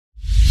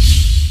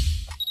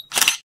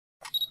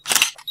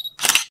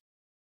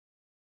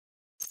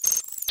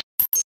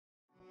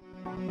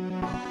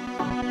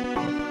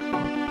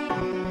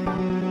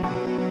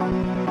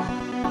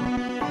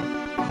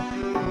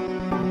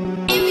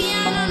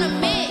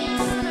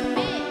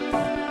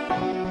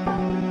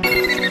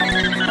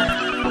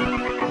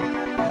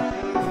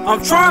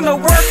I'm trying to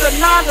work a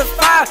 9 to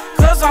 5,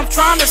 cause I'm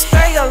trying to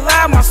stay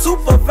alive. My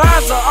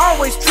supervisor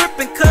always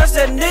tripping cause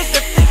that nigga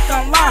think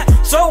I'm lying.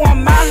 So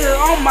I'm out here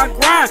on my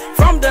grind,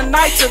 from the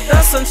night to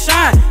the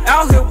sunshine.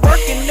 Out here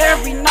working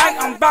every night,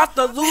 I'm about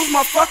to lose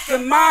my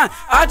fucking mind.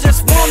 I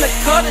just wanna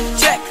cut a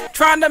check,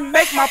 trying to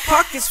make my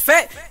pockets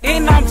fat.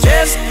 And I'm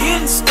just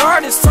getting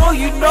started, so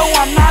you know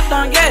I'm not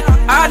done yet.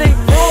 I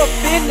didn't grow up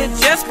in the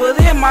jets, but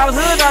in my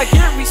hood I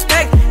get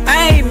respect.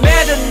 I ain't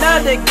met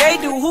another gay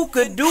dude who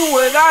could do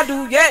what I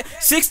do yet.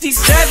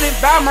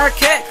 67 by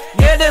Marquette,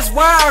 yeah, that's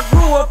where I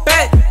grew up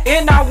at.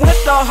 And I went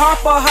to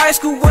Harper High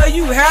School where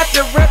you had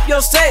to rep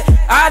your set.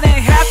 I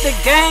didn't have to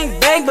gang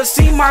bang, but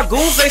see my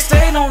goons, they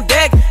stayed on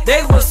deck.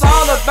 They was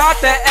all about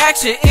that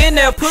action, in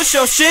there, push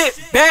your shit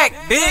back,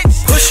 bitch.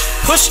 Push,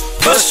 push,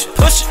 push,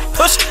 push,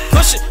 push,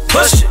 push it,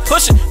 push it,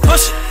 push it,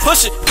 push it,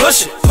 push it,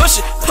 push it, push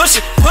it, push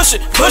it, push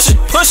it, push it,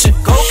 push it.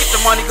 Go get the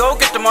money, go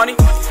get the money,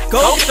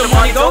 go get the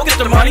money, go get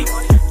the money,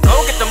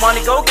 go get the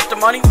money, go get the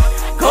money,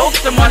 go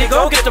get the money,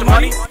 go get the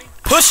money.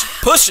 Push it,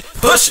 push it,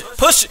 push it,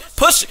 push it,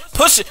 push it,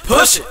 push it,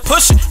 push it,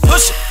 push it,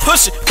 push it,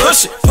 push it,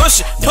 push it, push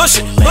it, push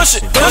it, push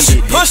it, push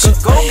it, push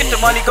it. Go get the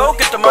money, go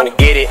get the money,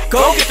 get it.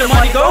 Go get the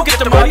money, go get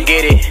the money,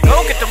 get it.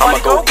 Go get the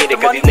money, go get the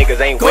money, cause these niggas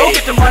ain't go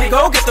get the money,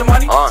 go get the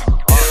money.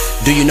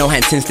 Do you know how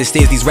intense this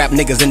is? These rap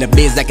niggas in the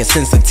biz acting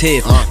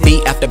sensitive.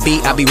 Beat after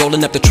beat, I be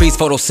rolling up the trees,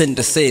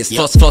 photosynthesis.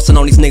 Flossing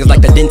on these niggas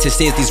like the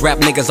dentist is. These rap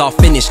niggas all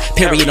finished,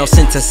 period, no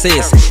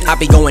synthesis. I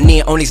be going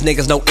in on these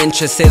niggas, no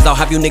interest is. I'll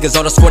have you niggas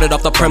all escorted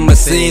off the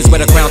premises. Where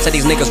the crown said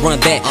these niggas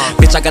run that.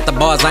 Bitch, I got the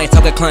bars, I ain't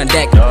talking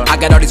Klondike. I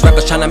got all these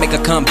rappers trying to make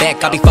a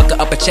comeback. I be fucking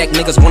up a check,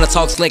 niggas wanna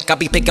talk slick. I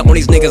be picking on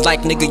these niggas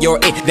like nigga, you're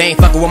it. They ain't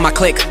fucking with my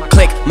click,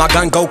 click. My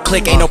gun go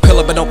click. Ain't no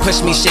pillar, but don't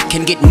push me. Shit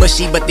can get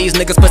mushy, but these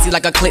niggas pussy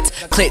like a clit.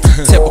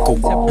 Typical.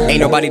 Ain't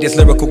nobody this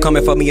lyrical,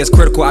 coming for me is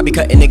critical. I be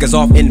cutting niggas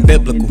off in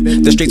biblical.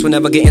 The streets will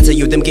never get into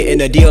you, them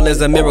getting a deal is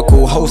a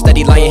miracle. Whole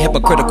steady lying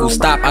hypocritical.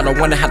 Stop, I don't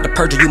wanna have to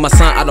perjure you, my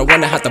son, I don't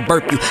wanna have to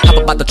burp you. Hop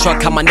about the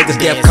truck, how my niggas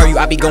dare curve you.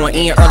 I be going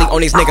in early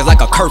on these niggas like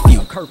a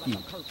curfew.